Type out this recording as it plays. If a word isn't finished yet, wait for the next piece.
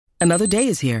Another day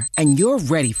is here, and you're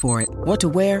ready for it. What to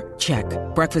wear? Check.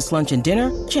 Breakfast, lunch, and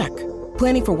dinner? Check.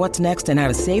 Planning for what's next and how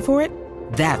to save for it?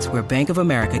 That's where Bank of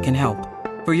America can help.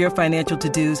 For your financial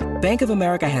to-dos, Bank of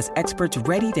America has experts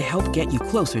ready to help get you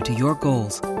closer to your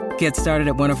goals. Get started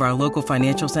at one of our local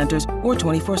financial centers or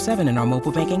 24/7 in our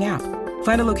mobile banking app.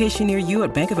 Find a location near you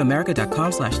at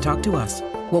bankofamerica.com/talktous.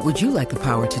 What would you like the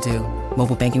power to do?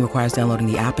 Mobile banking requires downloading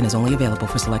the app and is only available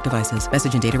for select devices.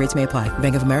 Message and data rates may apply.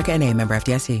 Bank of America N.A., member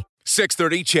FDIC.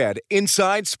 630 CHED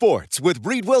Inside Sports with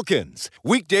Reed Wilkins.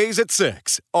 Weekdays at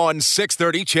 6 on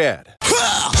 630 CHED.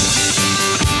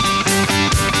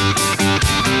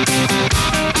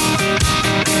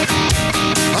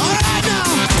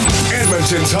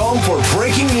 Edmonton's home for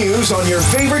breaking news on your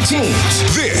favorite teams.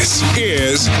 This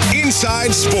is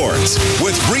Inside Sports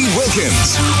with Reed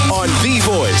Wilkins on the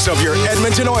voice of your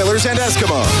Edmonton Oilers and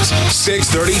Eskimos.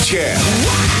 630 CHED.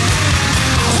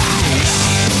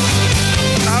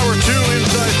 Hour 2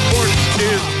 Inside Sports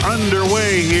is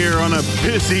underway here on a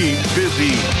busy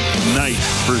night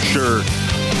for sure.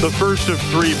 The first of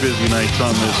 3 busy nights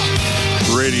on this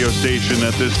radio station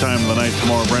at this time of the night.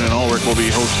 Tomorrow, Brendan Ulrich will be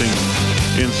hosting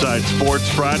Inside Sports.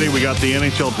 Friday, we got the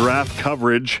NHL draft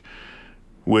coverage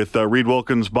with Reed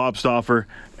Wilkins, Bob Stauffer,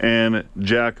 and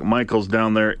Jack Michaels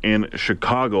down there in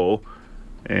Chicago.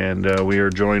 And we are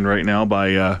joined right now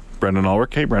by Brendan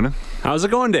Ulrich. Hey, Brendan. How's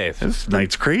it going, Dave? This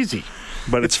night's crazy.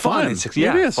 But it's fun. It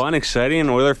is fun, exciting.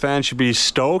 Oiler fans should be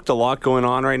stoked. A lot going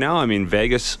on right now. I mean,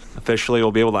 Vegas officially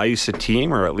will be able to ice a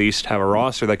team, or at least have a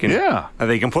roster that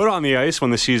they can put on the ice when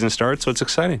the season starts. So it's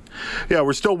exciting. Yeah,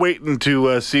 we're still waiting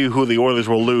to see who the Oilers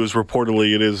will lose.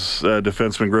 Reportedly, it is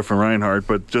defenseman Griffin Reinhart.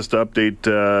 But just to update,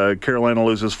 Carolina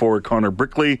loses forward Connor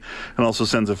Brickley and also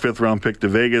sends a 5th-round pick to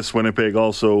Vegas. Winnipeg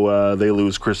also they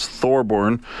lose Chris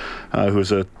Thorburn,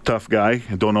 who's a tough guy.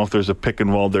 I don't know if there's a pick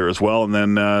involved there as well. And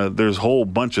then there's a whole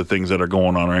bunch of things that are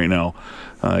going on right now.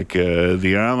 Like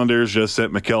the Islanders just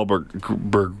sent Mikhail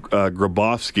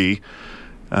Grabovski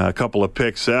a couple of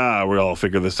picks. We'll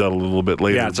figure this out a little bit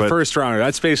later. Yeah, it's a first rounder.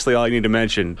 That's basically all you need to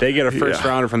mention. They get a first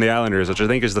rounder from the Islanders, which I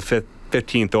think is the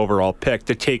 15th overall pick,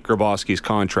 to take Grabovski's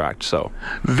contract. So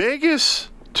Vegas,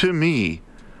 to me,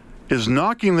 is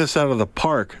knocking this out of the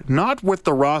park, not with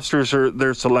the rosters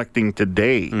they're selecting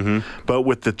today, but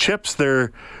with the chips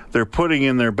they're putting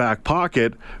in their back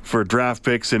pocket for draft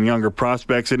picks and younger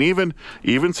prospects, and even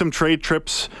some trade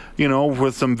trips,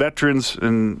 with some veterans.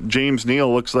 And James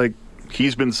Neal looks like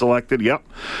he's been selected,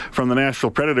 from the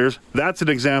Nashville Predators. That's an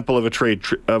example of a trade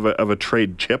of a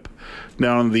trade chip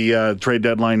down the trade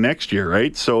deadline next year,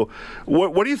 right? So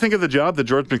what do you think of the job that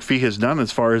George McPhee has done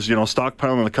as far as,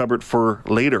 stockpiling the cupboard for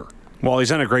later? Well, he's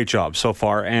done a great job so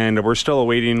far, and we're still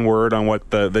awaiting word on what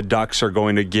the Ducks are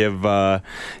going to give,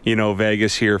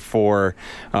 Vegas here for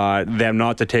them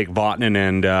not to take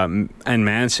Vatanen and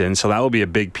Manson. So that will be a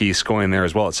big piece going there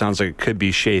as well. It sounds like it could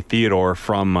be Shea Theodore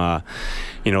from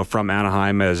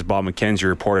Anaheim, as Bob McKenzie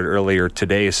reported earlier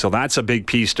today. So that's a big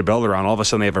piece to build around. All of a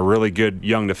sudden, they have a really good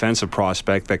young defensive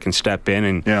prospect that can step in.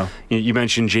 And you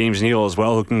mentioned James Neal as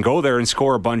well, who can go there and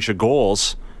score a bunch of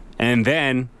goals, and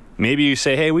then maybe you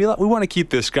say, hey, we want to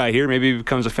keep this guy here. Maybe he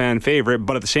becomes a fan favorite.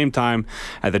 But at the same time,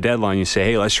 at the deadline, you say,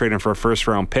 hey, let's trade him for a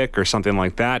first-round pick or something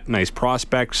like that. Nice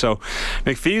prospect. So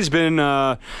McPhee's been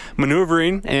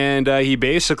maneuvering, and he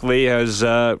basically has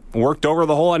worked over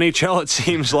the whole NHL, it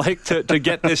seems like, to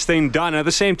get this thing done. At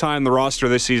the same time, the roster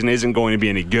this season isn't going to be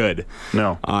any good.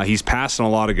 No. He's passing a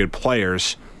lot of good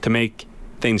players to make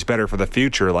things better for the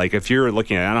future. Like, if you're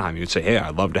looking at Anaheim, you'd say, hey,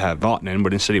 I'd love to have Vatanen,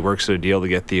 but instead he works at a deal to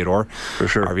get Theodore. For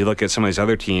sure. Or if you look at some of these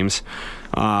other teams,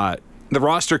 the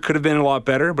roster could have been a lot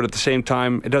better, but at the same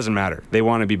time, it doesn't matter. They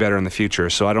want to be better in the future.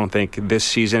 So I don't think this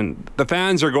season, the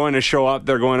fans are going to show up.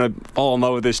 They're going to fall in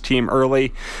love with this team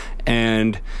early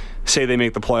and say they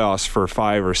make the playoffs for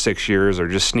 5 or 6 years or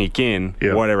just sneak in,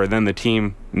 whatever. Then the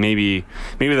team, maybe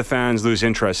the fans lose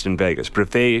interest in Vegas. But if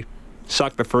they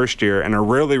suck the first year and are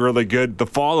really, really good the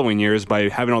following years by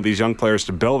having all these young players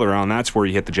to build around, that's where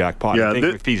you hit the jackpot. I think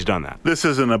McPhee's done that. This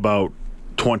isn't about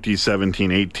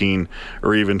 2017-18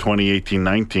 or even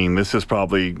 2018-19. This is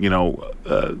probably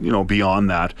beyond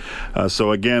that.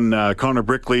 So again, Connor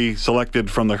Brickley selected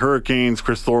from the Hurricanes,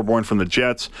 Chris Thorburn from the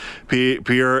Jets,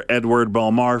 Pierre-Edouard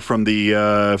Bellemare from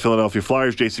the Philadelphia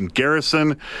Flyers, Jason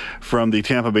Garrison from the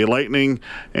Tampa Bay Lightning,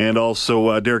 and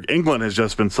also Derek England has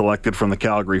just been selected from the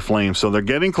Calgary Flames. So they're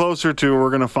getting closer to, we're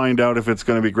going to find out if it's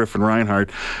going to be Griffin Reinhart.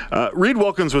 Reed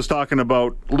Wilkins was talking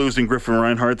about losing Griffin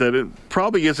Reinhart, that it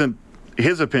probably isn't,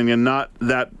 his opinion, not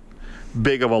that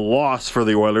big of a loss for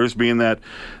the Oilers, being that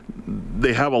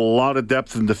they have a lot of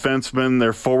depth in defensemen.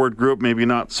 Their forward group, maybe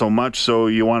not so much, so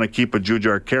you want to keep a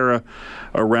Jujhar Khaira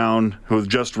around, who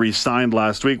just re-signed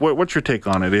last week. What's your take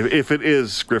on it? If it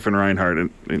is Griffin Reinhart, and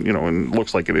it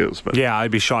looks like it is. But yeah,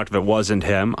 I'd be shocked if it wasn't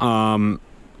him.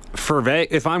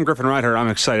 If I'm Griffin Reinhart, I'm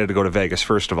excited to go to Vegas,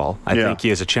 first of all. I think he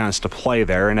has a chance to play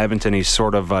there. In Edmonton, he's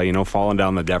sort of, fallen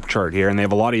down the depth chart here. And they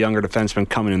have a lot of younger defensemen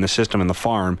coming in the system in the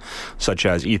farm, such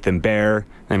as Ethan Bear.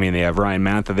 I mean, they have Ryan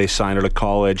Mantha they signed out of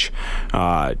college.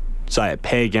 Zayat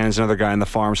Pagan's another guy in the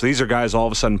farm. So these are guys all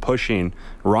of a sudden pushing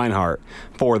Reinhart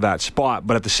for that spot.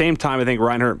 But at the same time, I think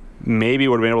Reinhart maybe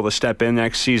would have been able to step in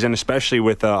next season, especially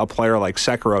with a player like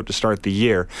Sekera to start the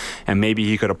year. And maybe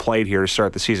he could have played here to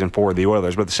start the season for the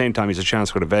Oilers. But at the same time, he's a chance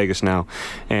to go to Vegas now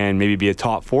and maybe be a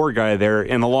top 4 guy there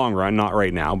in the long run. Not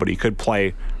right now, but he could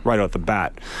play right out the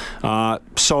bat.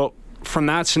 So from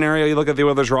that scenario, you look at the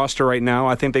Oilers roster right now,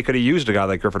 I think they could have used a guy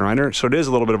like Griffin Reinhart. So it is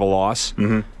a little bit of a loss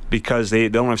because they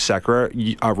don't have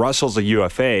Sekera. Russell's a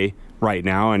UFA right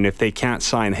now, and if they can't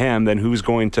sign him, then who's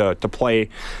going to play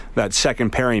that second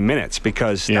pairing minutes?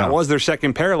 Because that was their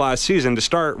second pair last season to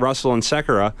start, Russell and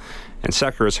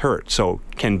Sekera's hurt. So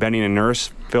can Benning and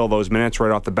Nurse fill those minutes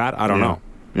right off the bat? I don't know.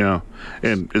 Yeah,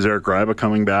 and is Eric Gryba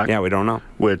coming back? Yeah, we don't know.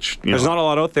 Which there's not a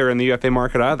lot out there in the UFA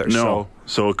market either. No,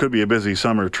 so it could be a busy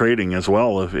summer trading as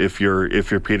well if you're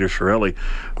Peter Chiarelli.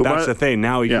 That's the thing.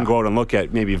 Now you can go out and look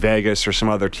at maybe Vegas or some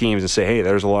other teams and say, hey,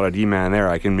 there's a lot of demand there.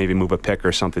 I can maybe move a pick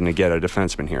or something to get a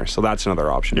defenseman here. So that's another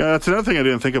option. Yeah, that's another thing I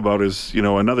didn't think about is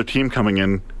another team coming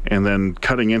in and then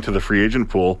cutting into the free agent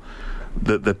pool.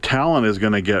 The talent is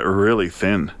going to get really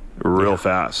thin real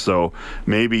fast. So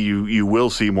maybe you will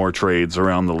see more trades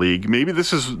around the league. Maybe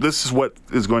this is what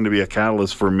is going to be a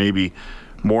catalyst for maybe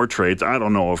more trades. I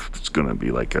don't know if it's going to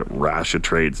be like a rash of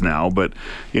trades now, but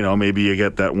maybe you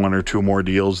get that 1 or 2 more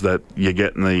deals that you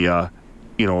get in the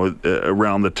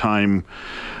around the time,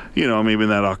 maybe in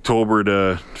that October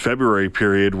to February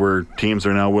period where teams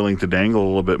are now willing to dangle a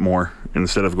little bit more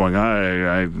instead of going,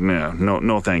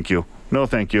 no, thank you. No,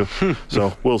 thank you.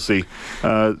 So we'll see.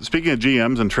 Speaking of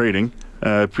GMs and trading,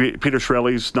 Peter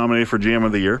Chiarelli's nominated for GM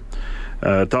of the Year.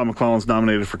 Todd McLellan's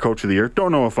nominated for Coach of the Year.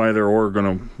 Don't know if either or are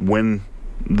going to win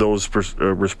those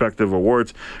respective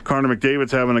awards. Connor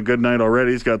McDavid's having a good night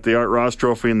already. He's got the Art Ross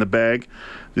Trophy in the bag.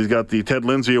 He's got the Ted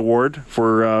Lindsay Award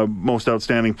for most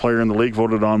outstanding player in the league,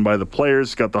 voted on by the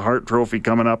players. He's got the Hart Trophy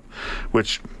coming up,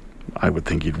 which I would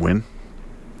think he'd win.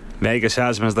 Vegas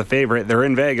has him as the favorite. They're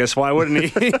in Vegas. Why wouldn't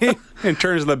he? In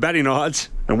terms of the betting odds.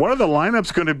 And what are the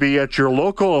lineups going to be at your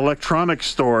local electronics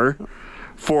store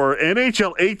for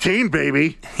NHL 18,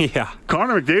 baby? Yeah.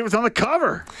 Connor McDavid's on the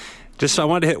cover. I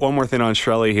wanted to hit one more thing on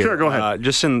Chiarelli here. Sure, go ahead.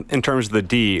 Just in terms of the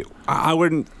D, I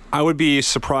would be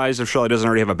surprised if Chiarelli doesn't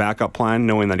already have a backup plan,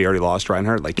 knowing that he already lost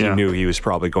Reinhart. He knew he was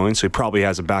probably going, so he probably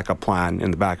has a backup plan in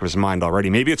the back of his mind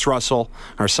already. Maybe it's Russell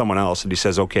or someone else, and he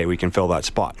says, okay, we can fill that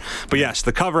spot. But yes,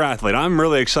 the cover athlete, I'm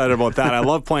really excited about that. I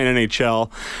love playing NHL.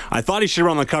 I thought he should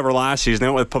run the cover last season.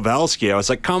 Then with Pavelski, I was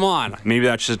like, come on. Maybe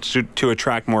that's just to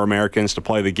attract more Americans to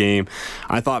play the game.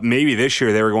 I thought maybe this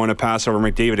year they were going to pass over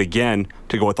McDavid again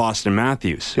to go with Austin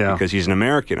Matthews because he's an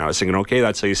American. I was thinking, okay,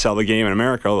 that's how you sell the game in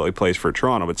America, although he plays for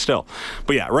Toronto, but still.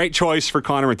 But yeah, right choice for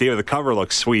Connor McDavid. The cover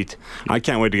looks sweet. I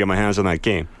can't wait to get my hands on that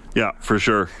game. Yeah, for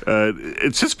sure.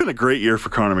 It's just been a great year for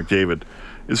Connor McDavid.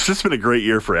 It's just been a great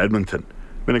year for Edmonton.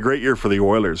 Been a great year for the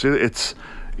Oilers. It's,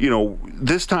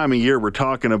 this time of year we're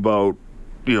talking about,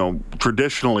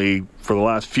 traditionally for the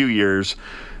last few years,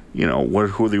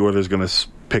 who the Oilers going to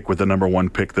pick with the number 1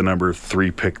 pick, the number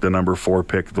 3 pick, the number 4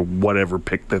 pick, the whatever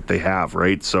pick that they have,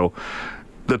 right? So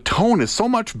the tone is so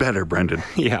much better, Brendan.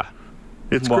 Yeah.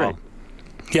 It's great.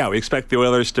 Yeah, we expect the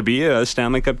Oilers to be a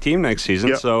Stanley Cup team next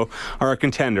season, or a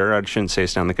contender. I shouldn't say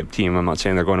Stanley Cup team. I'm not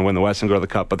saying they're going to win the West and go to the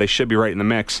Cup, but they should be right in the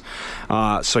mix.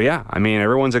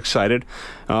 Everyone's excited.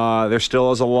 There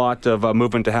still is a lot of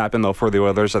movement to happen, though, for the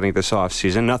Oilers, I think, this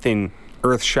offseason. Nothing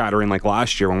earth-shattering like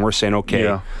last year when we're saying,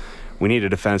 okay, we need a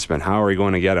defenseman. How are we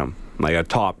going to get him? Like a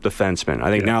top defenseman. I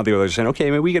think now the Oilers are saying,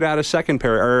 okay, maybe we could add a second pairing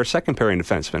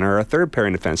defenseman, or a third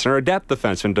pairing defenseman, or a depth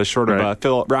defenseman to sort of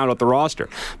round out the roster.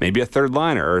 Maybe a third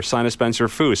liner, or sign a Spencer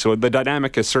Fu. So the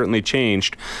dynamic has certainly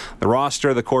changed. The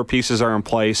roster, the core pieces are in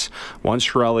place. Once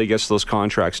Chiarelli gets those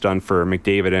contracts done for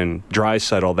McDavid and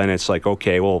Draisaitl, then it's like,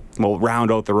 okay, we'll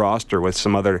round out the roster with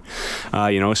some other,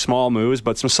 small moves,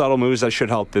 but some subtle moves that should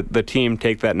help the team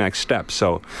take that next step.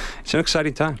 So it's an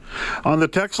exciting time. On the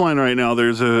text line right now,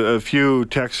 there's a few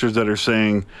texters that are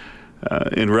saying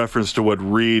in reference to what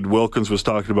Reed Wilkins was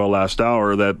talking about last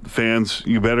hour, that fans,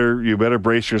 you better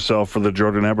brace yourself for the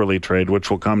Jordan Eberle trade, which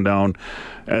will come down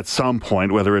at some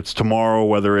point, whether it's tomorrow,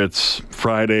 whether it's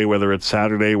Friday, whether it's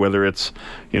Saturday, whether it's,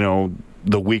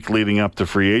 the week leading up to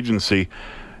free agency.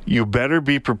 You better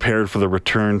be prepared for the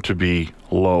return to be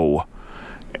low.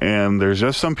 And there's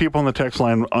just some people on the text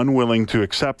line unwilling to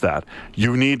accept that.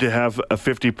 You need to have a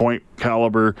 50-point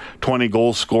caliber,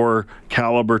 20-goal scorer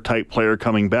caliber type player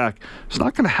coming back. It's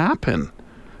not going to happen.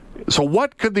 So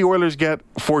what could the Oilers get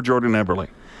for Jordan Eberle?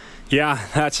 Yeah,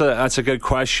 that's a good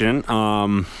question.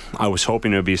 I was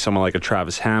hoping it would be someone like a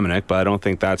Travis Hamonic, but I don't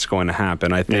think that's going to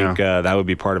happen. I think that would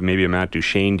be part of maybe a Matt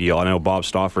Duchene deal. I know Bob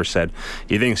Stauffer said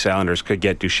he thinks the Islanders could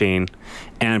get Duchene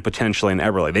and potentially an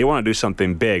Eberle. They want to do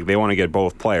something big. They want to get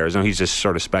both players. Now, he's just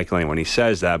sort of speculating when he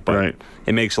says that, but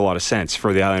It makes a lot of sense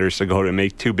for the Islanders to go to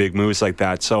make two big moves like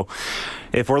that. So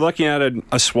if we're looking at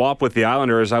a swap with the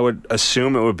Islanders, I would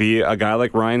assume it would be a guy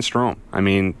like Ryan Strome. I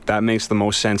mean, that makes the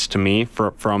most sense to me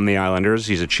from the Islanders.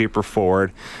 He's a cheaper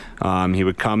forward. He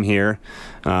would come here,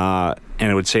 and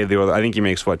it would save the Oilers. I think he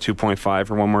makes, 2.5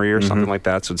 for one more year, something like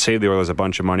that. So it would save the Oilers a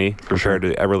bunch of money compared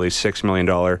to Eberle's $6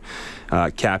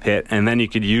 million cap hit. And then you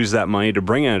could use that money to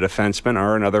bring in a defenseman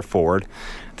or another forward.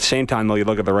 At the same time, though, you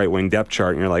look at the right wing depth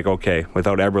chart, and you're like, okay,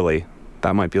 without Eberle,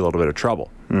 that might be a little bit of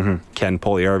trouble. Can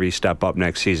Puljujärvi step up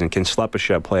next season? Can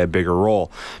Slepyshev play a bigger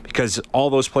role? Because all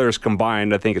those players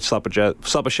combined, I think it's Slepyshev,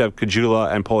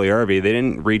 Kajula, and Puljujärvi, they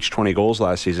didn't reach 20 goals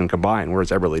last season combined, whereas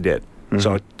Eberle did.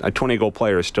 So a 20-goal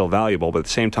player is still valuable, but at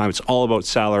the same time, it's all about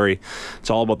salary. It's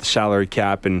all about the salary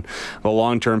cap, and the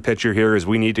long-term picture here is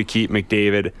we need to keep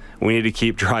McDavid. We need to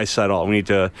keep Draisaitl. We need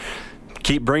to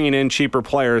keep bringing in cheaper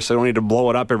players so they don't need to blow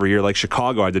it up every year like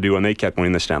Chicago had to do when they kept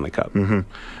winning the Stanley Cup.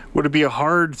 Would it be a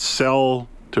hard sell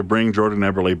to bring Jordan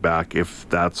Eberle back if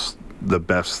that's the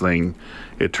best thing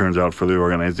it turns out for the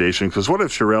organization? Because what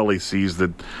if Chiarelli sees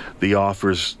that the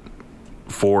offers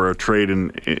for a trade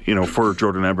for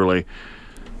Jordan Eberle,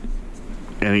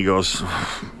 and he goes,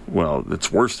 well,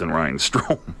 it's worse than Ryan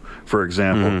Strome, for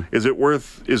example. Is it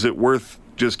worth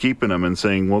just keeping him and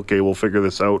saying, okay, we'll figure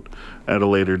this out at a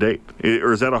later date?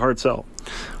 Or is that a hard sell?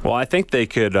 Well, I think they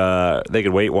could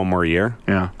wait one more year.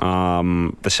 Yeah.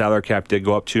 The salary cap did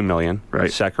go up $2 million. Right.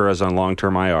 Sekera's on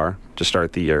long-term IR to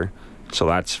start the year. So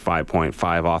that's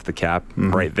 5.5 off the cap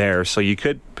right there. So you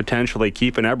could potentially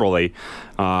keep an Eberle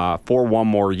for one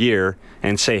more year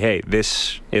and say, hey,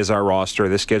 this is our roster.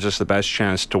 This gives us the best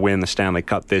chance to win the Stanley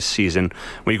Cup this season.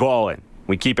 We go all in.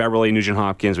 We keep Eberle, Nugent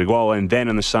Hopkins. We go all in. Then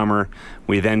in the summer,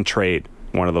 we then trade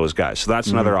one of those guys. So that's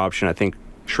another option I think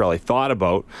Chiarelli thought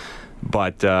about.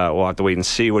 But we'll have to wait and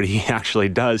see what he actually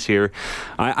does here.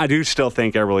 I do still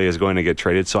think Eberle is going to get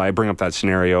traded. So I bring up that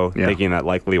scenario thinking that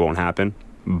likely won't happen.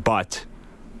 But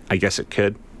I guess it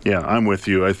could. Yeah, I'm with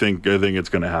you. I think it's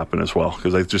going to happen as well,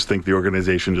 because I just think the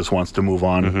organization just wants to move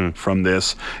on from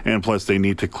this, and plus they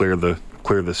need to clear the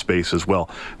space as well.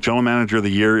 General Manager of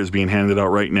the Year is being handed out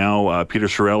right now. Peter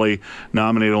Chiarelli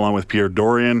nominated along with Pierre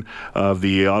Dorion of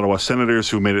the Ottawa Senators,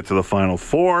 who made it to the Final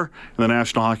Four in the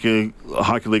National Hockey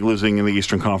League, losing in the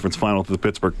Eastern Conference Final to the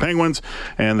Pittsburgh Penguins.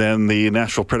 And then the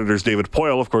Nashville Predators' David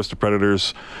Poile, of course, the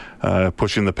Predators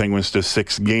pushing the Penguins to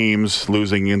 6 games,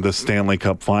 losing in the Stanley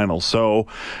Cup Final. So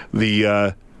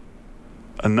the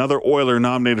another Oiler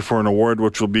nominated for an award,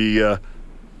 which will be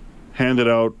handed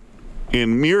out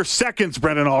in mere seconds,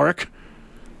 Brendan Ulrich.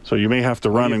 So you may have to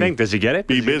run and does he get it?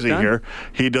 Be busy here.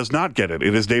 He does not get it.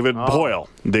 It is David Poile.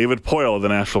 David Poile of the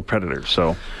Nashville Predators.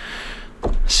 So,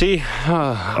 see.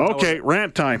 Okay,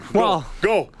 rant time. Go.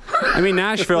 I mean,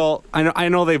 Nashville, I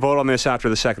know they vote on this after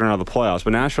the second round of the playoffs,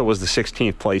 but Nashville was the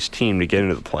 16th place team to get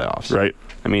into the playoffs. Right.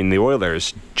 I mean, the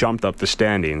Oilers jumped up the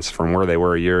standings from where they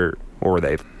were a year, or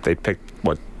they picked,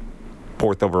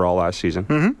 4th overall last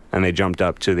season, and they jumped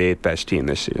up to the 8th best team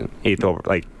this season. 8th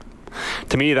over.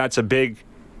 To me, that's a big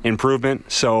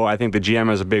improvement. So I think the GM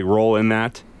has a big role in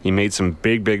that. He made some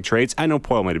big trades. I know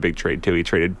Poile made a big trade too. He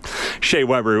traded Shea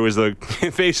Weber, who was the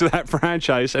face of that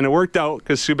franchise, and it worked out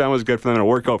because Subban was good for them, and it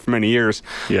worked out for many years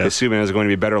because Subban is going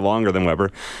to be better longer than Weber.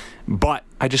 But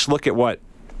I just look at what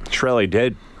Chiarelli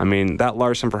did. I mean, that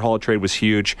Larson for Hall trade was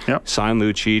huge. Yep. Signed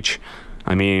Lucic.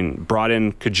 I mean, brought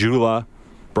in Kajula.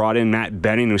 Brought in Matt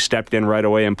Benning, who stepped in right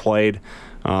away and played.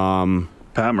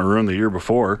 Pat Maroon the year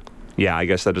before. Yeah, I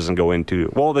guess that doesn't go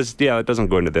into... Well, that doesn't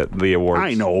go into the award.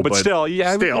 I know, but still,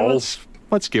 yeah. Still.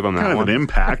 let's give him that kind of one. an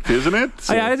impact, isn't it?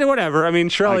 So, Whatever. I mean,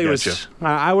 Chiarelli I was. getcha.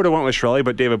 I would have went with Chiarelli,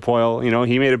 but David Poile,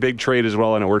 he made a big trade as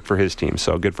well, and it worked for his team.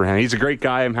 So good for him. He's a great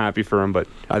guy. I'm happy for him, but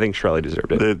I think Chiarelli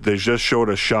deserved it. They just showed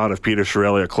a shot of Peter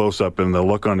Chiarelli, a close-up, and the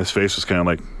look on his face was kind of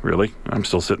like, really? I'm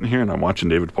still sitting here and I'm watching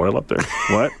David Poile up there.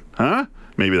 What? Huh?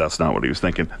 Maybe that's not what he was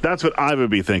thinking. That's what I would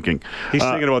be thinking. He's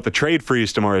thinking about the trade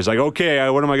freeze tomorrow. He's like, okay,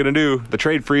 what am I going to do? The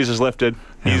trade freeze is lifted.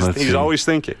 He's always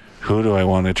thinking. Who do I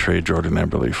want to trade Jordan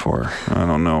Eberle for? I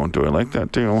don't know. Do I like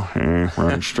that deal?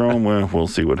 Ryan Strome, we'll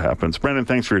see what happens. Brendan,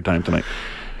 thanks for your time tonight.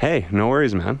 Hey, no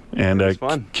worries, man. And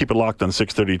fun. Keep it locked on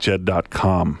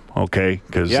 630ched.com, okay?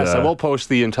 Yes, I will post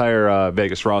the entire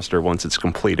Vegas roster once it's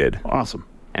completed. Awesome.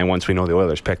 And once we know the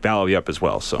Oilers pick, that'll be up as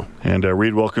well. So. And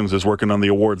Reed Wilkins is working on the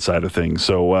award side of things.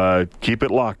 So keep it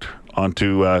locked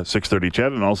onto 630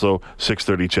 Ched and also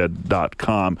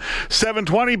 630ched.com.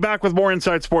 7:20, back with more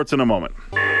Inside Sports in a moment.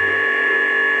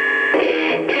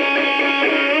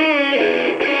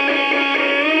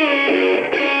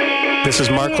 This is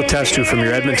Mark Letestu from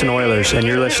your Edmonton Oilers, and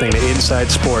you're listening to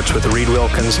Inside Sports with Reed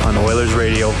Wilkins on Oilers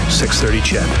Radio, 630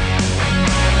 Ched.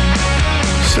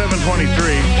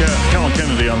 7:23, Kellen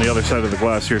Kennedy on the other side of the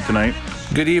glass here tonight.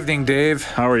 Good evening, Dave.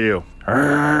 How are you?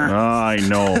 I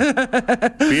know.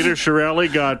 Peter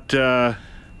Chiarelli got,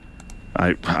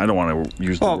 I don't want to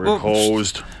use the word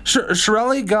hosed.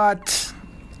 Chiarelli got,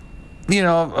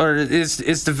 or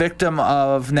is the victim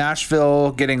of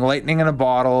Nashville getting lightning in a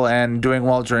bottle and doing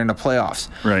well during the playoffs.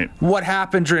 Right. What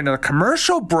happened during the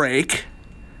commercial break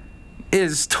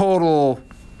is total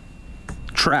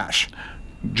trash.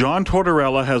 John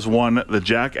Tortorella has won the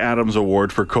Jack Adams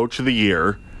Award for Coach of the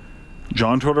Year.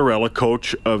 John Tortorella,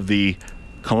 coach of the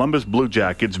Columbus Blue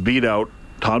Jackets, beat out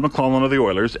Todd McLellan of the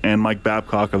Oilers and Mike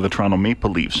Babcock of the Toronto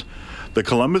Maple Leafs. The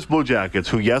Columbus Blue Jackets,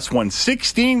 who, won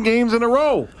 16 games in a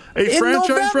row, a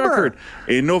franchise record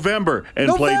in November, and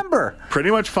played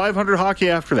pretty much 500 hockey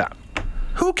after that.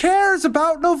 Who cares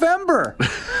about November?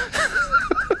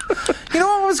 You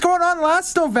know what was going on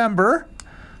last November?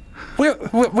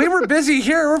 We were busy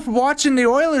here watching the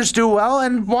Oilers do well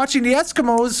and watching the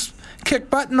Eskimos kick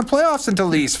butt in the playoffs until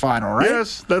the East Final, right?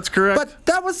 Yes, that's correct. But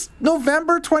that was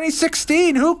November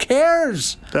 2016. Who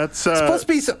cares? That's it's supposed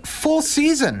to be full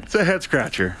season. It's a head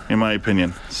scratcher, in my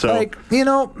opinion. So,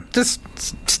 just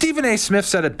Stephen A. Smith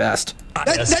said it best.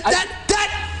 That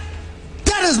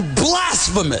is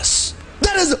blasphemous.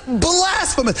 That is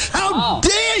blasphemous. How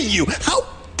dare you? How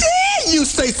dare you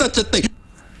say such a thing?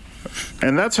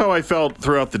 And that's how I felt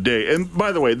throughout the day. And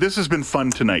by the way, this has been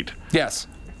fun tonight. Yes.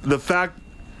 The fact,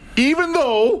 even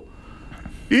though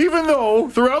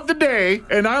throughout the day,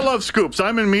 and I love scoops.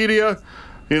 I'm in media.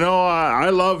 I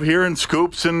love hearing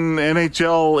scoops and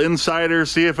NHL insider,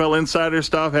 CFL insider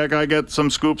stuff. Heck, I get some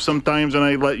scoops sometimes, and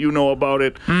I let you know about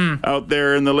it out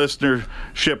there in the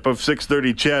listenership of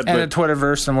 630 Ched. And the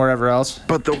Twitterverse and wherever else.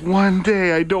 But the one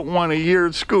day I don't want to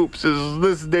hear scoops is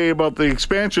this day about the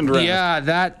expansion draft. Yeah,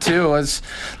 that too.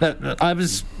 I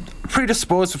was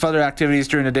predisposed with other activities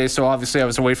during the day, so obviously I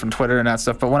was away from Twitter and that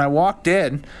stuff. But when I walked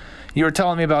in, you were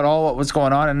telling me about all what was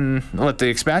going on with the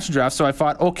expansion draft, so I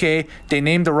thought, okay, they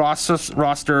named the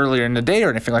roster earlier in the day or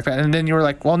anything like that. And then you were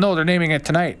like, well, no, they're naming it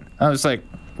tonight. I was like,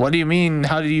 what do you mean?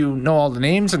 How do you know all the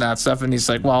names and that stuff? And he's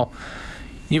like, well,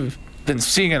 you've been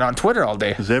seeing it on Twitter all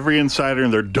day. Because every insider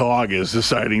and their dog is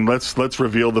deciding, let's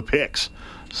reveal the picks.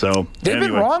 So they've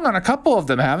been wrong on a couple of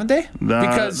them, haven't they?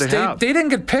 Because they didn't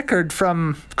get Pickard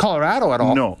from Colorado at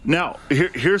all. No. Now,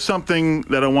 here's something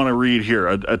that I want to read here.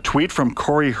 A tweet from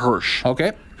Corey Hirsch.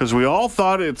 Okay. Because we all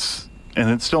thought and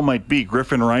it still might be,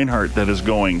 Griffin Reinhart that is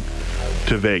going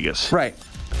to Vegas. Right.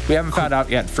 We haven't found out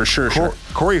yet for sure.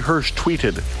 Corey Hirsch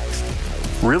tweeted,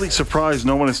 really surprised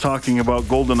no one is talking about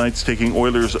Golden Knights taking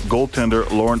Oilers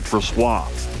goaltender Laurent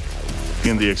Brossoit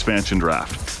in the expansion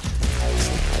draft.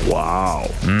 Wow.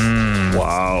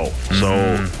 Wow.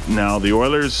 So now the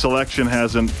Oilers selection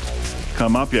hasn't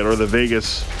come up yet, or the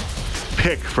Vegas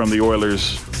pick from the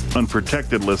Oilers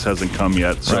unprotected list hasn't come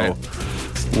yet. So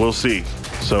we'll see.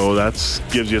 So that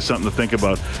gives you something to think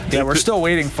about. Yeah, we're still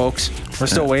waiting, folks. We're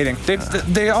still waiting.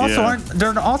 They also aren't.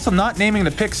 They're also not naming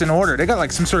the picks in order. They got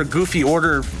like some sort of goofy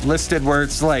order listed where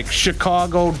it's like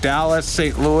Chicago, Dallas,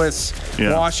 St. Louis,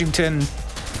 Washington,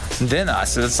 then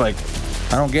us. It's like,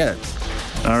 I don't get it.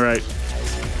 All right.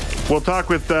 We'll talk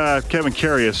with Kevin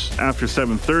Karius after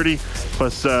 7:30,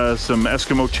 plus some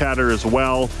Eskimo chatter as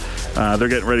well. They're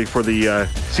getting ready for the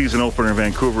season opener in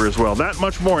Vancouver as well. That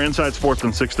much more Inside Sports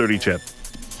on 630 Ched.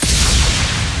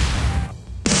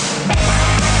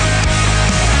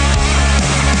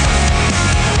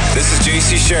 This is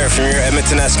JC Sheriff from your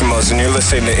Edmonton Eskimos, and you're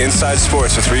listening to Inside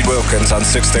Sports with Reed Wilkins on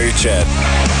 630 Ched.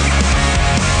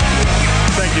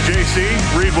 Thank you,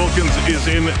 JC. Reed Wilkins is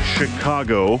in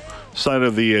Chicago, side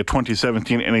of the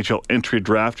 2017 NHL entry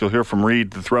draft. You'll hear from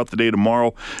Reed throughout the day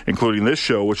tomorrow, including this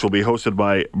show, which will be hosted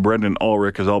by Brendan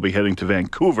Ulrich, as I'll be heading to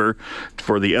Vancouver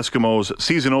for the Eskimos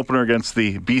season opener against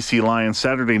the BC Lions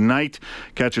Saturday night.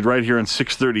 Catch it right here on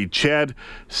 6:30 CHED.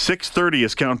 6:30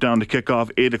 is countdown to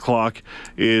kickoff. 8 o'clock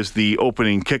is the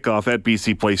opening kickoff at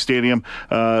BC Place Stadium.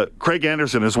 Craig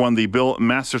Anderson has won the Bill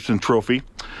Masterton Trophy,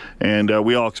 and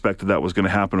we all expected that was going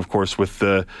to happen, of course, with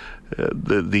the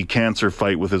cancer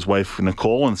fight with his wife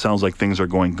Nicole, and it sounds like things are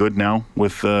going good now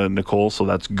with Nicole, so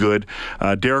that's good.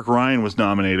 Derek Ryan was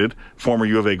nominated, former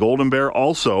U of A Golden Bear.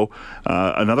 Also,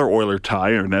 another Oiler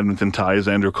tie, or an Edmonton tie, is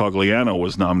Andrew Cogliano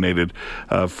was nominated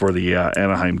for the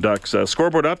Anaheim Ducks.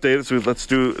 Scoreboard update, so let's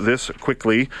do this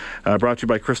quickly. Brought to you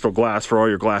by Crystal Glass. For all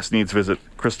your glass needs, visit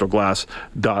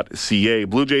crystalglass.ca.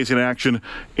 Blue Jays in action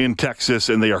in Texas,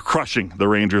 and they are crushing the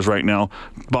Rangers right now.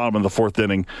 Bottom of the fourth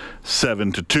inning,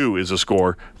 7-2 is a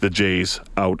score. The Jays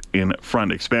out in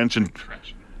front. Expansion.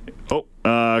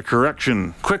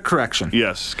 Correction. Quick correction.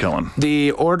 Yes, Kellen.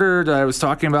 The order that I was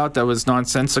talking about that was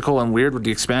nonsensical and weird with the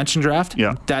expansion draft,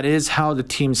 that is how the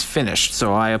teams finished.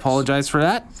 So I apologize for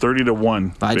that.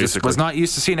 30-1, I just was not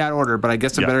used to seeing that order, but I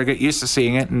guess I better get used to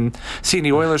seeing it and seeing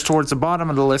the Oilers towards the bottom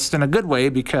of the list in a good way,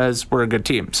 because we're a good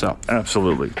team. So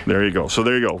absolutely. There you go. So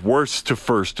there you go. Worst to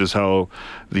first is how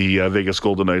the Vegas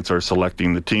Golden Knights are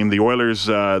selecting the team. The Oilers,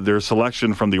 their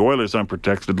selection from the Oilers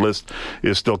unprotected list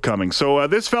is still coming. So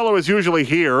this fellow is usually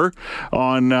here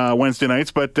on Wednesday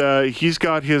nights, but he's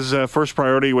got his first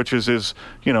priority, which is his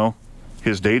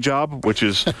day job, which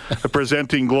is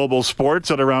presenting Global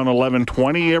Sports at around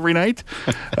 11:20 every night.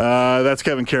 That's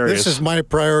Kevin Carius. This is my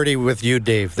priority with you,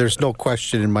 Dave. There's no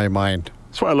question in my mind.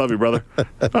 That's why I love you, brother.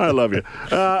 I love you.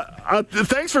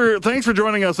 Thanks for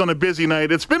joining us on a busy night.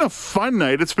 It's been a fun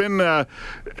night. It's been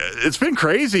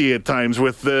crazy at times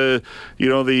with the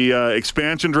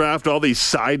expansion draft, all these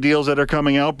side deals that are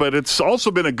coming out. But it's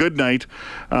also been a good night.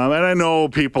 And I know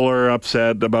people are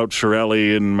upset about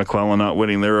Chiarelli and McClellan not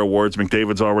winning their awards.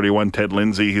 McDavid's already won Ted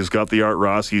Lindsay. He's got the Art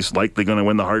Ross. He's likely going to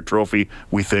win the Hart Trophy,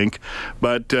 we think.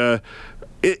 But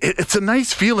it's a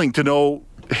nice feeling to know,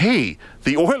 hey,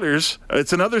 the Oilers,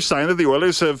 it's another sign that the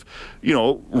Oilers have,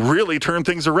 really turned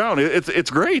things around.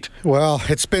 It's great. Well,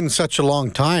 it's been such a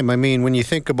long time. I mean, when you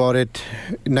think about it,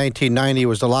 1990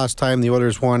 was the last time the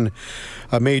Oilers won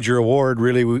a major award,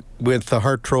 really, with the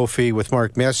Hart Trophy with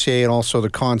Mark Messier, and also the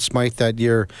Conn Smythe that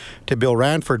year to Bill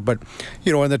Ranford. But,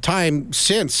 in the time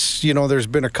since, there's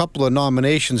been a couple of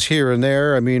nominations here and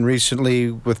there. I mean, recently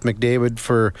with McDavid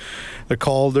for the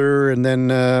Calder, and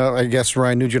then I guess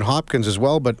Ryan Nugent-Hopkins as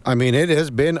well. But, I mean, it has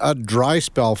been a dry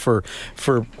spell for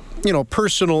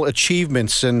personal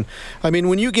achievements. And, I mean,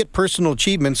 when you get personal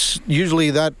achievements,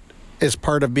 usually that is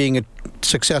part of being a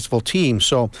successful team.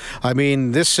 So, I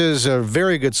mean, this is a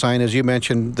very good sign, as you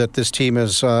mentioned, that this team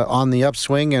is on the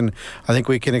upswing, and I think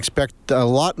we can expect a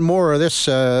lot more of this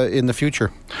in the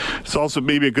future. It's also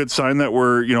maybe a good sign that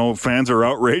fans are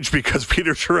outraged because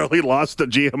Peter Chiarelli lost the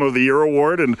GM of the Year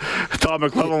award and Tom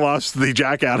McClellan lost the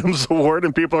Jack Adams award,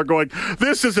 and people are going,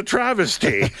 this is a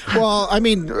travesty. Well, I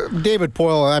mean, David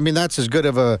Poile, that's as good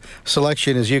of a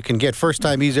selection as you can get. First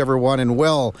time he's ever won, and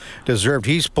well deserved.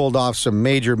 He's pulled off some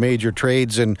major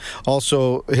trades, and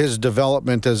also his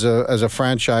development as a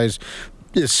franchise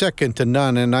is second to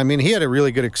none. And I mean, he had a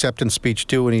really good acceptance speech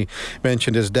too when he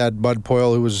mentioned his dad, Bud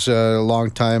Poile, who was a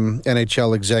longtime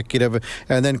NHL executive,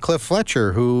 and then Cliff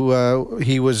Fletcher, who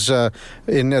he was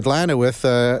in Atlanta with.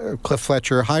 Cliff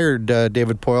Fletcher hired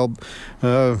David Poile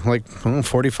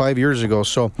 45 years ago,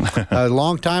 so a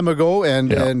long time ago,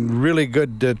 and really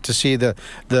good to see that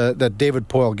David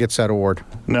Poile gets that award.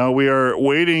 Now we are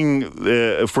waiting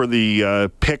for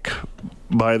the pick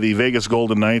by the Vegas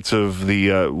Golden Knights of the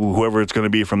whoever it's going to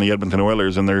be from the Edmonton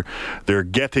Oilers, and they're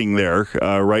getting there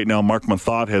right now. Mark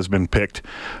Mathot has been picked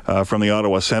from the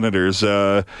Ottawa Senators.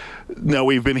 Now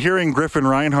we've been hearing Griffin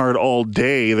Reinhart all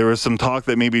day. There was some talk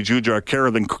that maybe Jujhar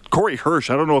Khaira, then Corey Hirsch.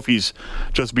 I don't know if he's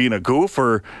just being a goof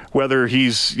or whether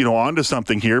he's onto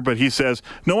something here, but he says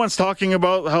no one's talking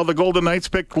about how the Golden Knights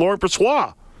picked Laurent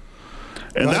Brossoit.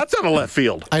 And that's out of left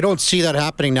field. I don't see that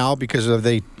happening now because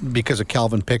of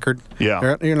Calvin Pickard.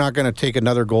 Yeah, you're not going to take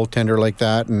another goaltender like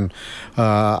that, and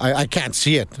I can't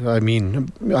see it. I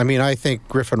mean, I think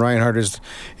Griffin Reinhart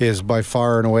is by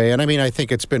far and away, and I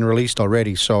think it's been released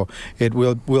already, so it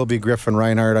will be Griffin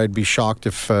Reinhart. I'd be shocked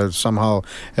if somehow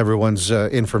everyone's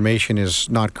information is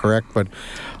not correct, but.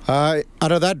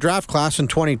 Out of that draft class in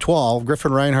 2012,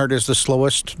 Griffin Reinhart is the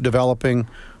slowest developing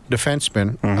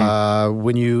defenseman.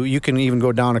 When you can even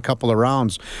go down a couple of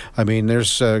rounds. I mean,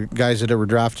 there's guys that were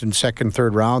drafted in second,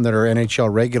 third round that are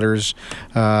NHL regulars,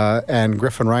 and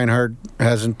Griffin Reinhart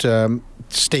hasn't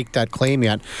staked that claim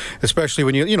yet. Especially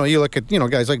when you look at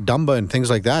guys like Dumba and things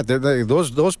like that.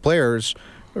 Those players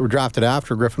were drafted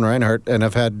after Griffin Reinhart and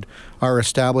are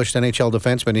established NHL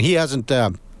defensemen, and he hasn't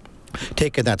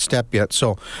taken that step yet.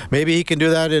 So maybe he can do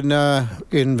that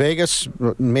in Vegas.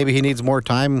 Maybe he needs more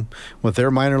time with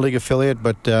their minor league affiliate.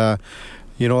 But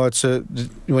it's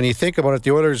when you think about it,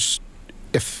 the Oilers,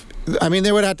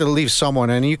 they would have to leave someone,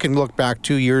 and you can look back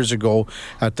 2 years ago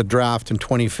at the draft in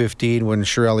 2015 when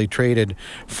Chiarelli traded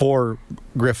for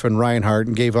Griffin Reinhart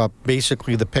and gave up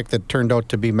basically the pick that turned out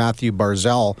to be Matthew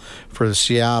Barzal for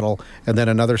Seattle, and then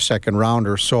another second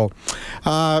rounder. So,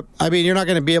 you're not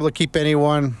going to be able to keep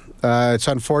anyone. It's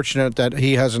unfortunate that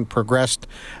he hasn't progressed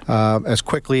as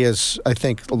quickly as I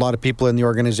think a lot of people in the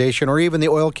organization or even the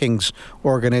Oil Kings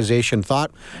organization thought.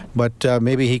 But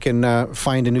maybe he can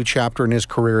find a new chapter in his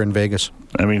career in Vegas.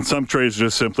 Some trades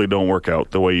just simply don't work out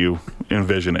the way you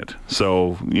envision it.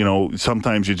 So,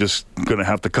 sometimes you're just going to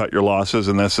have to cut your losses,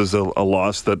 and this is a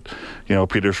loss that,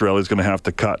 Peter Chiarelli is going to have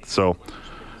to cut. So.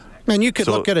 And you could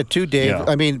look at it too, Dave.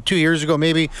 Yeah. 2 years ago,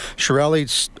 maybe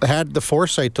Chiarelli had the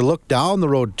foresight to look down the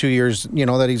road 2 years,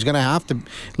 that he's going to have to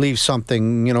leave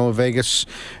something. Vegas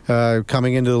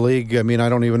coming into the league, I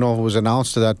don't even know if it was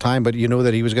announced at that time, but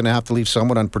that he was going to have to leave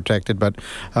someone unprotected. But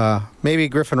maybe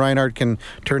Griffin Reinhart can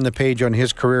turn the page on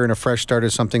his career, and a fresh start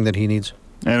is something that he needs.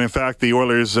 And in fact, the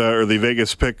Oilers or the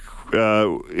Vegas pick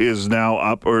is now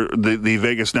up, or the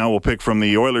Vegas now will pick from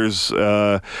the Oilers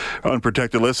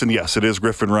unprotected list. And yes, it is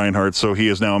Griffin Reinhart, so he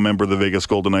is now a member of the Vegas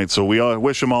Golden Knights. So we all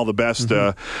wish him all the best.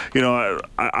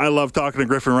 I love talking to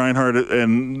Griffin Reinhart,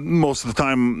 and most of the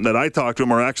time that I talk to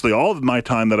him, or actually all of my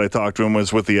time that I talked to him,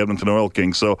 was with the Edmonton Oil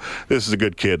Kings. So this is a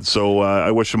good kid. So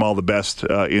I wish him all the best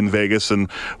in Vegas, and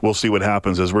we'll see what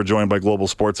happens as we're joined by Global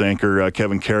Sports anchor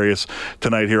Kevin Karius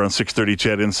tonight here on 630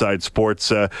 CHED Inside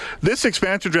Sports. This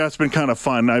expansion draft's been kind of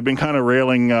fun. I've been kind of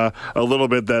railing a little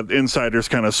bit that insiders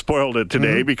kind of spoiled it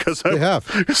today because they have.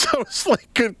 So it's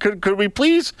like, could we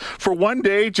please for one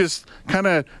day just kind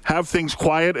of have things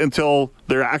quiet until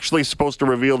they're actually supposed to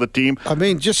reveal the team?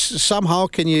 Just somehow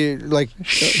can you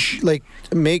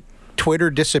make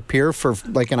Twitter disappear for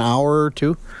like an hour or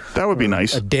two? That would be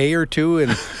nice. A day or two.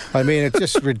 And it's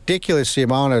just ridiculous the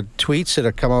amount of tweets that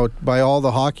have come out by all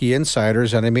the hockey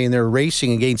insiders. And they're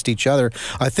racing against each other.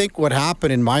 I think what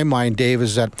happened in my mind, Dave,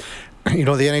 is that the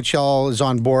NHL is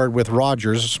on board with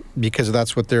Rogers because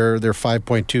that's what their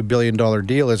 $5.2 billion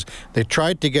deal is. They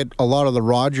tried to get a lot of the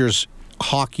Rogers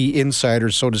hockey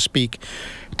insiders, so to speak,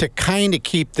 to kind of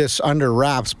keep this under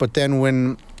wraps. But then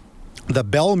when the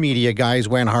Bell Media guys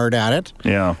went hard at it.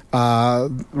 Yeah.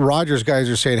 Rogers guys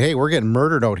are saying, "Hey, we're getting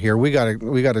murdered out here. We got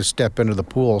to step into the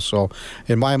pool." So,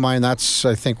 in my mind, that's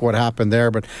I think what happened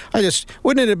there. But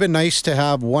wouldn't it have been nice to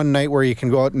have one night where you can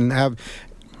go out and have?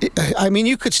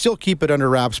 You could still keep it under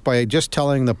wraps by just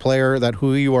telling the player that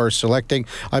who you are selecting.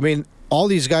 All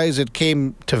these guys that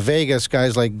came to Vegas,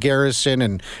 guys like Garrison,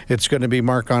 and it's going to be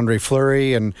Marc-Andre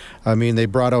Fleury, and they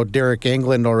brought out Derek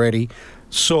Englund already.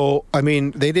 So,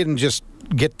 they didn't just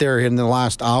get there in the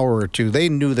last hour or two. They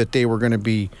knew that they were going to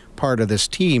be part of this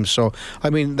team. So,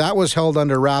 that was held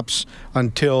under wraps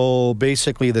until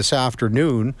basically this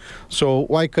afternoon. So,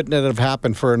 why couldn't it have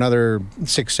happened for another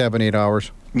 6, 7, 8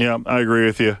 hours? Yeah, I agree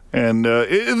with you. And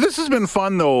this has been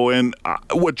fun, though. And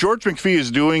what George McPhee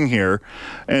is doing here,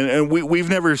 and we've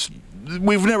never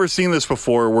seen this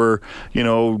before where,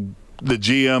 the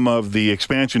GM of the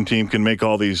expansion team can make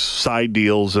all these side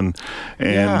deals, and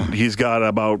he's got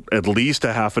about at least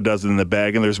a half a dozen in the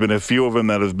bag, and there's been a few of them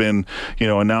that have been,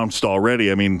 announced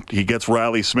already. He gets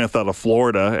Riley Smith out of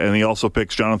Florida, and he also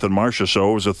picks Jonathan Marchessault,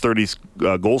 who was a 30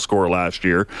 goal scorer last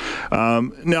year.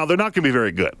 Now, they're not going to be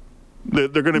very good. They're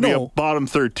going to be a bottom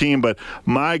third team, but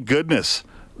my goodness,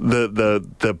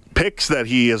 the picks that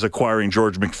he is acquiring,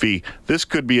 George McPhee, this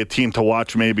could be a team to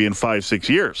watch maybe in 5-6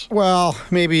 years. Well,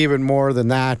 maybe even more than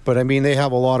that, but they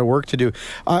have a lot of work to do.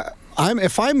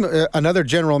 If I'm another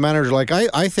general manager,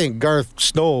 I think Garth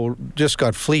Snow just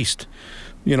got fleeced.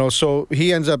 So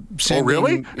he ends up sending... Oh,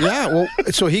 really? Yeah, well,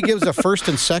 so he gives a first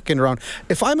and second round.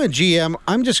 If I'm a GM,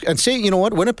 and say, you know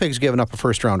what, Winnipeg's given up a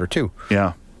first rounder too.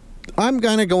 Yeah. I'm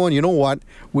kind of going, you know what?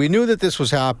 We knew that this was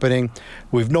happening.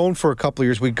 We've known for a couple of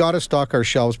years. We've got to stock our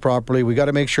shelves properly. We got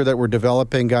to make sure that we're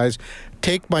developing guys.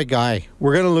 Take my guy.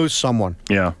 We're going to lose someone.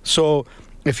 Yeah. So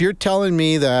if you're telling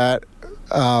me that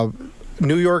the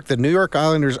New York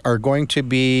Islanders are going to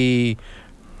be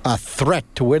a threat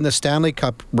to win the Stanley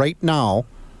Cup right now,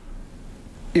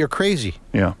 you're crazy.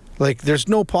 Yeah. Like, there's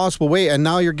no possible way. And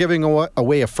now you're giving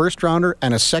away a first-rounder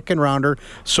and a second-rounder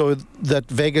so that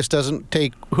Vegas doesn't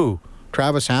take who?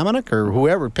 Travis Hamonic or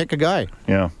whoever. Pick a guy.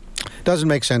 Yeah. Doesn't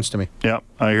make sense to me. Yeah,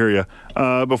 I hear you.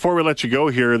 Before we let you go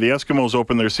here, the Eskimos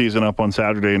open their season up on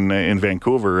Saturday in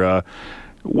Vancouver.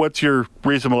 What's your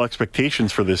reasonable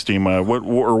expectations for this team?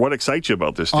 What excites you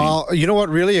about this team? You know what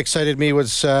really excited me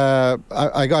was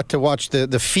I got to watch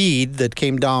the feed that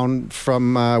came down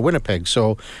from Winnipeg.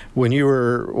 So when you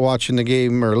were watching the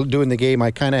game or doing the game,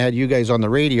 I kind of had you guys on the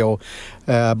radio.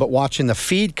 But watching the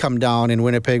feed come down in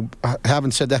Winnipeg, having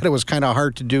said that, it was kind of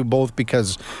hard to do both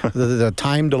because the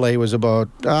time delay was about,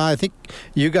 I think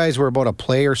you guys were about a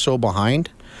play or so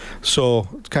behind. So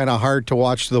it's kind of hard to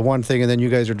watch the one thing and then you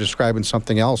guys are describing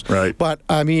something else. Right. But,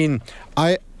 I mean,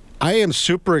 I am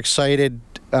super excited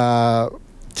to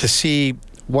see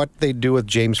what they do with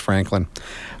James Franklin.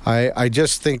 I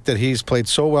just think that he's played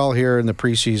so well here in the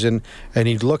preseason, and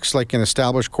he looks like an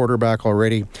established quarterback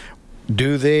already.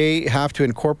 Do they have to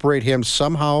incorporate him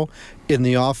somehow in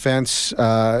the offense,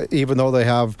 even though they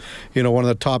have, one of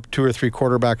the top 2 or 3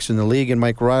 quarterbacks in the league in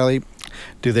Mike Riley?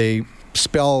 Do they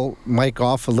spell Mike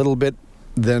off a little bit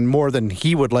more than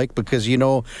he would like because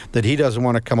that he doesn't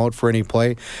want to come out for any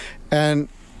play? And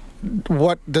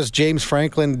what does James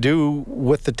Franklin do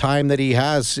with the time that he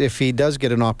has if he does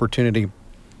get an opportunity?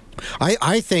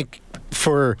 I think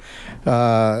for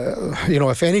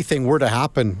if anything were to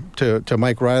happen to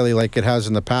Mike Riley like it has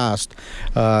in the past,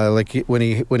 like when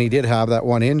he did have that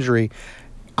one injury,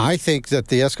 I think that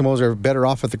the Eskimos are better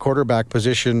off at the quarterback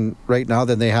position right now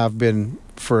than they have been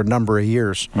for a number of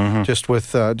years. Mm-hmm.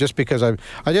 Just because I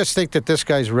just think that this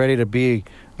guy's ready to be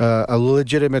a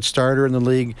legitimate starter in the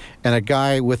league, and a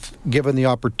guy given the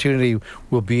opportunity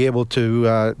will be able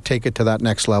to take it to that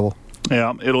next level.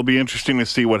 Yeah, it'll be interesting to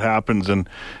see what happens. And,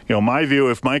 my view,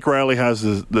 if Mike Riley has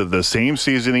the same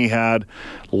season he had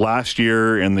last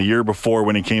year and the year before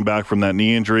when he came back from that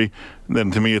knee injury,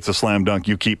 then to me it's a slam dunk.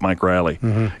 You keep Mike Riley.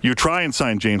 Mm-hmm. You try and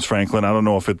sign James Franklin. I don't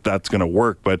know if that's going to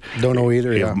work, but don't know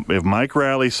either. If Mike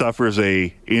Riley suffers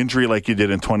a injury like he did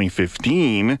in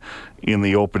 2015 in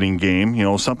the opening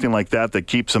game, something like that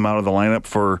keeps him out of the lineup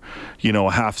for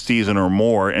a half season or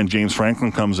more, and James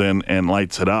Franklin comes in and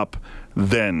lights it up,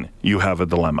 then you have a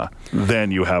dilemma.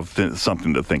 Then you have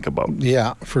something to think about.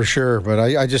 Yeah, for sure. But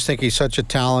I just think he's such a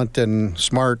talent and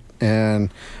smart, and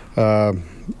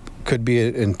could be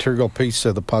an integral piece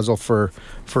of the puzzle for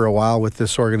a while with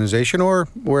this organization or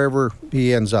wherever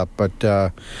he ends up.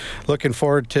 But looking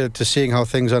forward to seeing how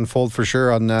things unfold for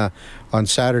sure on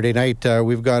Saturday night.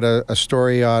 We've got a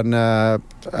story on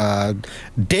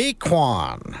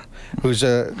Daquan, who's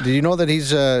do you know that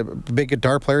he's a big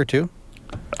guitar player too?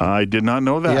 I did not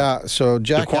know that. Yeah, so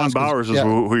Jack Daquan Bowers is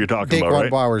who you're talking about, right?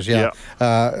 Daquan Bowers, yeah.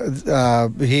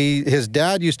 His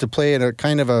dad used to play in a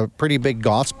kind of a pretty big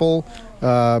gospel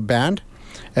band,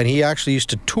 and he actually used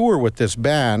to tour with this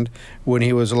band when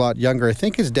he was a lot younger. I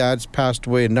think his dad's passed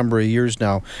away a number of years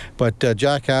now, but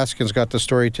Jack Haskins got the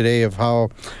story today of how,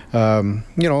 a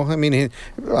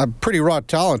pretty raw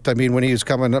talent. I mean, when he was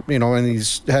coming up, and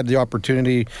he's had the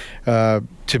opportunity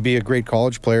to be a great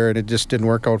college player, and it just didn't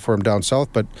work out for him down south.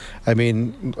 But, I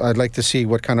mean, I'd like to see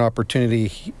what kind of opportunity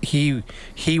he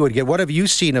would get. What have you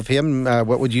seen of him?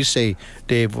 What would you say,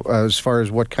 Dave, as far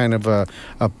as what kind of a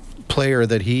player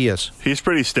that he is? He's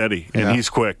pretty steady and he's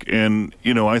quick, and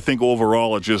I think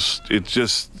overall it just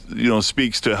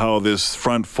speaks to how this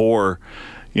front four,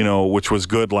 which was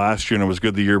good last year and it was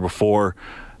good the year before,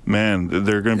 man,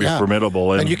 they're going to be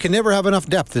formidable. And you can never have enough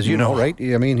depth, as you know, right?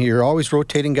 I mean, you're always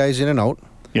rotating guys in and out.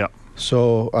 Yeah.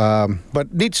 So,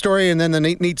 but neat story, and then the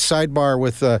neat sidebar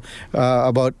with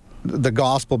about the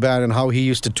gospel band and how he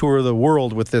used to tour the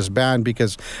world with this band,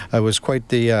 because it was quite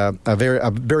a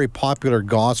very popular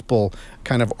gospel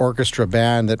kind of orchestra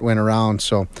band that went around.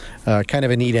 So kind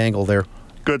of a neat angle there.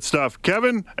 Good stuff.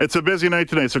 Kevin, it's a busy night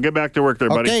tonight, so get back to work there,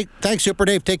 buddy. Okay, thanks, Super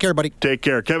Dave. Take care, buddy. Take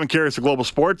care. Kevin Karras of Global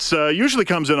Sports usually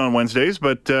comes in on Wednesdays,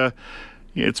 but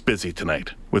it's busy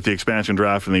tonight with the expansion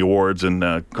draft and the awards, and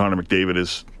Connor McDavid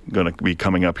is going to be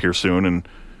coming up here soon and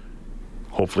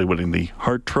hopefully winning the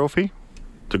Hart Trophy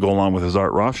to go along with his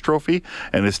Art Ross Trophy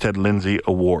and his Ted Lindsay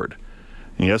Award.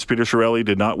 And yes, Peter Chiarelli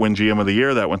did not win GM of the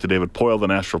Year. That went to David Poile, the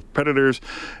Nashville Predators,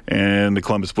 and the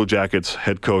Columbus Blue Jackets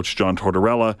head coach John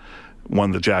Tortorella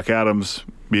won the Jack Adams,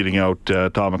 beating out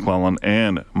Todd McClellan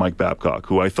and Mike Babcock,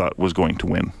 who I thought was going to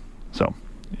win. So,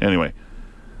 anyway.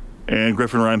 And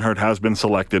Griffin Reinhart has been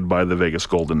selected by the Vegas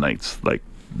Golden Knights,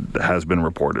 has been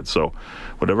reported. So,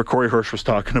 whatever Corey Hirsch was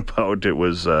talking about, it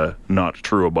was not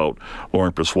true about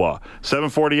Laurent Brossoit.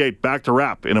 7:48, back to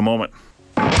wrap in a moment.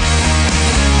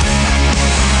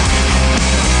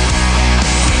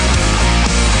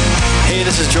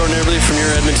 Jordan Eberle from your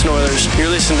Edmonton Oilers. You're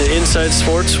listening to Inside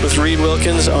Sports with Reed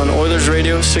Wilkins on Oilers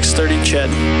Radio 630 CHED.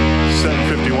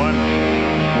 7:51.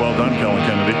 Well done, Kellen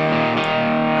Kennedy.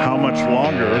 How much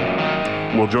longer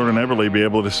will Jordan Eberle be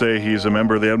able to say he's a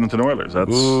member of the Edmonton Oilers?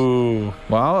 Ooh.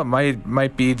 Well, it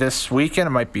might be this weekend.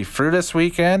 It might be through this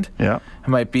weekend. Yeah. It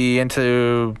might be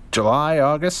into July,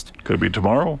 August. Could be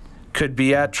tomorrow. Could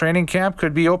be at training camp.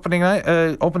 Could be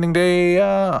opening day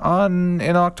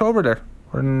in October there.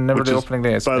 Whenever the opening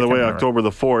day is. By the way, October the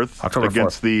 4th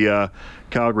against the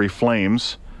Calgary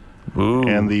Flames. Ooh.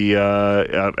 And the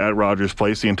at Rogers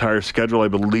Place. The entire schedule, I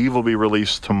believe, will be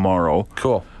released tomorrow.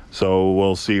 Cool. So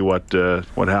we'll see what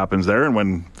happens there, and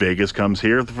when Vegas comes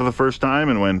here for the first time,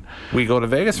 and when we go to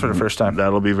Vegas for the first time.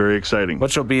 That'll be very exciting.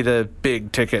 Which will be the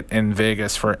big ticket in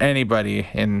Vegas for anybody.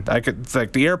 It's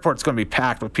like the airport's going to be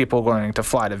packed with people going to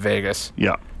fly to Vegas.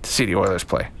 Yeah. To see the Oilers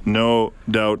play. No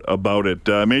doubt about it.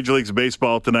 Major League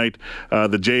Baseball tonight.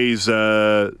 The Jays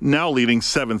now leading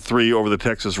 7-3 over the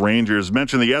Texas Rangers.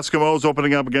 Mentioned the Eskimos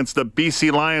opening up against the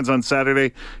BC Lions on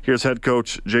Saturday. Here's head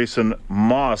coach Jason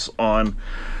Moss on,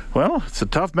 well, it's a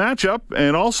tough matchup,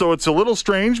 and also it's a little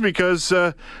strange because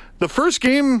the first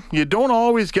game, you don't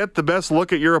always get the best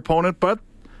look at your opponent, but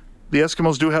the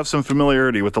Eskimos do have some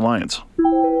familiarity with the Lions.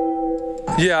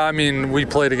 Yeah, I mean, we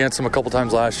played against him a couple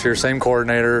times last year, same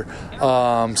coordinator.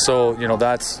 So,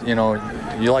 that's,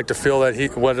 you like to feel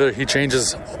that whether he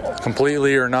changes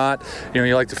completely or not,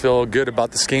 you like to feel good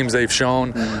about the schemes they've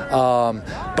shown.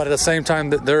 But at the same time,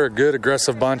 they're a good,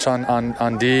 aggressive bunch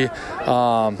on D.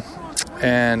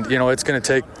 And, it's going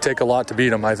to take a lot to beat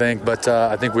them, I think. But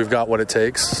I think we've got what it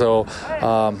takes. So,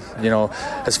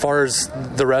 as far as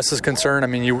the rest is concerned, I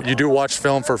mean, you do watch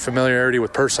film for familiarity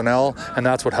with personnel, and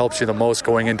that's what helps you the most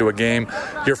going into a game.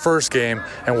 Your first game,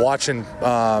 and watching,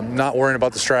 not worrying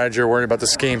about the strategy or worrying about the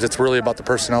schemes. It's really about the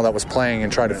personnel that was playing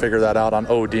and trying to figure that out on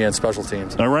OD and special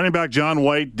teams. Now, running back John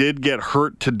White did get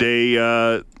hurt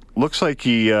today. Looks like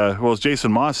he, as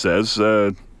Jason Moss says,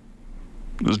 it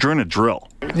was during a drill.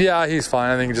 Yeah, he's fine.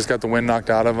 I think he just got the wind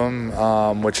knocked out of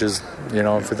him, which is,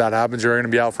 if that happens, you're going to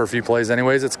be out for a few plays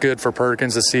anyways. It's good for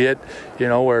Perkins to see it,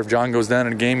 where if John goes down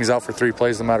in a game, he's out for 3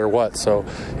 plays no matter what. So,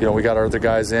 we got our other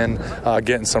guys in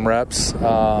getting some reps.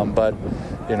 But,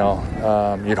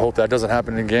 you'd hope that doesn't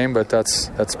happen in a game, but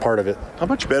that's part of it. How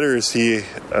much better is he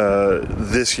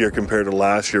this year compared to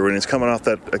last year when he's coming off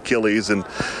that Achilles and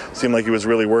seemed like he was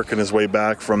really working his way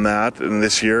back from that? And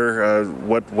this year,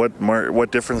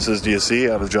 what differences do you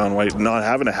see out of John White not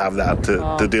having to have that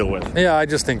to deal with? Yeah, I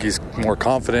just think he's more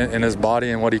confident in his body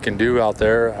and what he can do out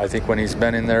there. I think when he's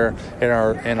been in there in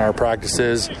our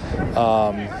practices,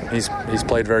 he's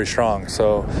played very strong.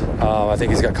 So I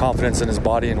think he's got confidence in his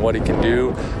body and what he can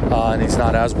do, and he's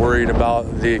not as worried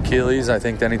about the Achilles. I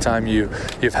think anytime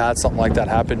you've had something like that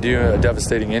happen to you, a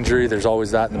devastating injury, there's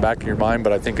always that in the back of your mind,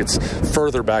 but I think it's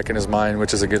further back in his mind,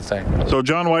 which is a good thing. So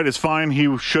John White is fine.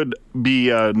 He should be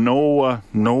no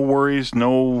worries,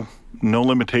 no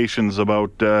limitations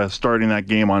about starting that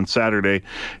game on Saturday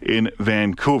in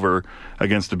Vancouver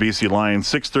against the BC Lions.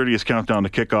 6:30 is countdown to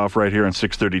kickoff right here on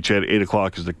 6:30 CHED. 8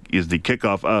 o'clock is the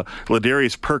kickoff.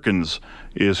 Ladarius Perkins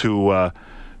is who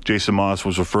Jason Moss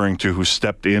was referring to, who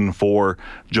stepped in for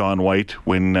John White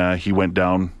when he went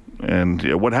down.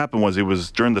 And what happened was it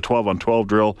was during the 12-on-12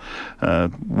 drill,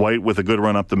 White with a good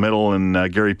run up the middle,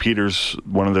 and Gary Peters,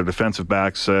 one of their defensive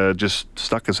backs, just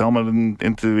stuck his helmet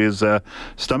into his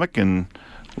stomach, and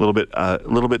a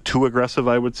little bit too aggressive,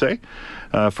 I would say,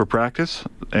 for practice.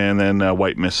 And then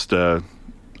White missed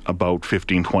about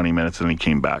 15-20 minutes, and he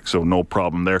came back, so no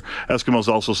problem there. Eskimos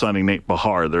also signing Nate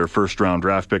Bahar, their first-round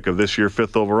draft pick of this year,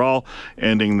 5th overall,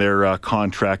 ending their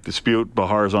contract dispute.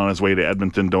 Bahar's on his way to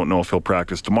Edmonton. Don't know if he'll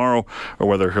practice tomorrow or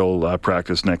whether he'll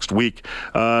practice next week.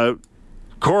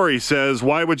 Corey says,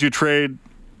 why would you trade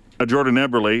a Jordan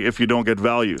Eberle if you don't get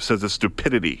value? Says it's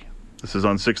stupidity. This is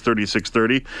on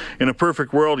 630. In a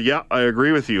perfect world, yeah, I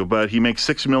agree with you, but he makes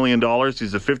 $6 million.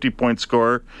 He's a 50-point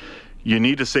scorer. You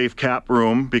need to save cap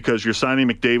room because you're signing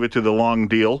McDavid to the long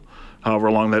deal,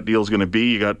 however long that deal is going to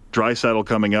be. You got Draisaitl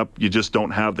coming up. You just don't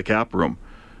have the cap room.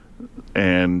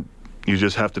 And you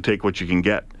just have to take what you can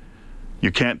get.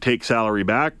 You can't take salary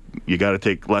back. You got to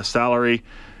take less salary.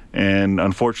 And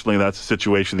unfortunately, that's the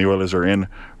situation the Oilers are in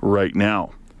right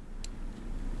now.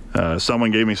 Someone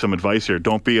gave me some advice here.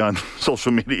 Don't be on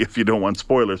social media if you don't want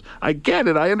spoilers. I get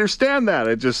it. I understand that.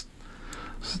 I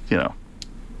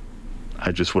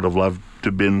just would have loved to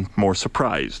have been more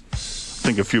surprised. I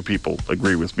think a few people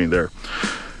agree with me there.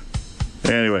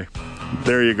 Anyway,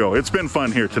 there you go. It's been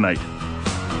fun here tonight.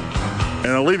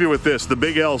 And I'll leave you with this. The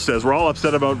Big L says, we're all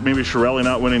upset about maybe Chiarelli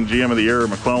not winning GM of the Year or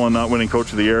McClellan not winning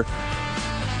Coach of the Year.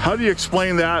 How do you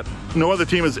explain that? No other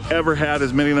team has ever had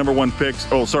as many number one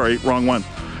picks. Oh, sorry, wrong one.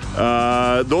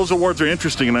 Those awards are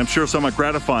interesting and I'm sure somewhat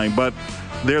gratifying, but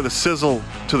they're the sizzle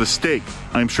to the steak.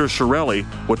 I'm sure Chiarelli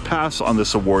would pass on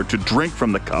this award to drink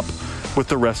from the cup with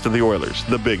the rest of the Oilers.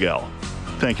 The Big L.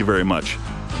 Thank you very much.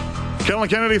 Kellen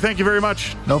Kennedy, thank you very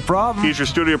much. No problem. He's your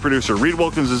studio producer. Reed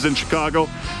Wilkins is in Chicago.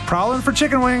 Prowling for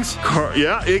chicken wings.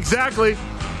 Yeah, exactly.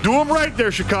 Do them right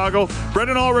there, Chicago.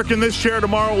 Brendan Ulrich in this chair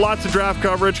tomorrow. Lots of draft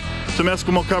coverage. Some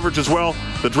Eskimo coverage as well.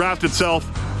 The draft itself.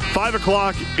 5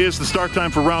 o'clock is the start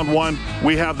time for round one.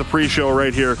 We have the pre-show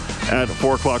right here at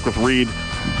 4 o'clock with Reed,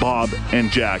 Bob, and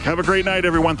Jack. Have a great night,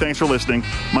 everyone. Thanks for listening.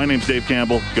 My name's Dave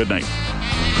Campbell. Good night.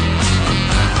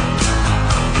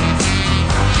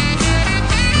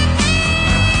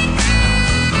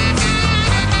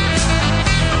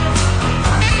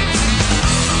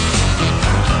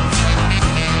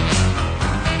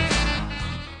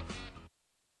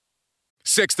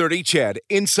 .630 CHED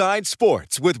Inside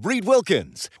Sports with Reed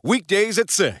Wilkins. Weekdays at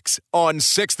 6 on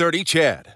 630 CHED.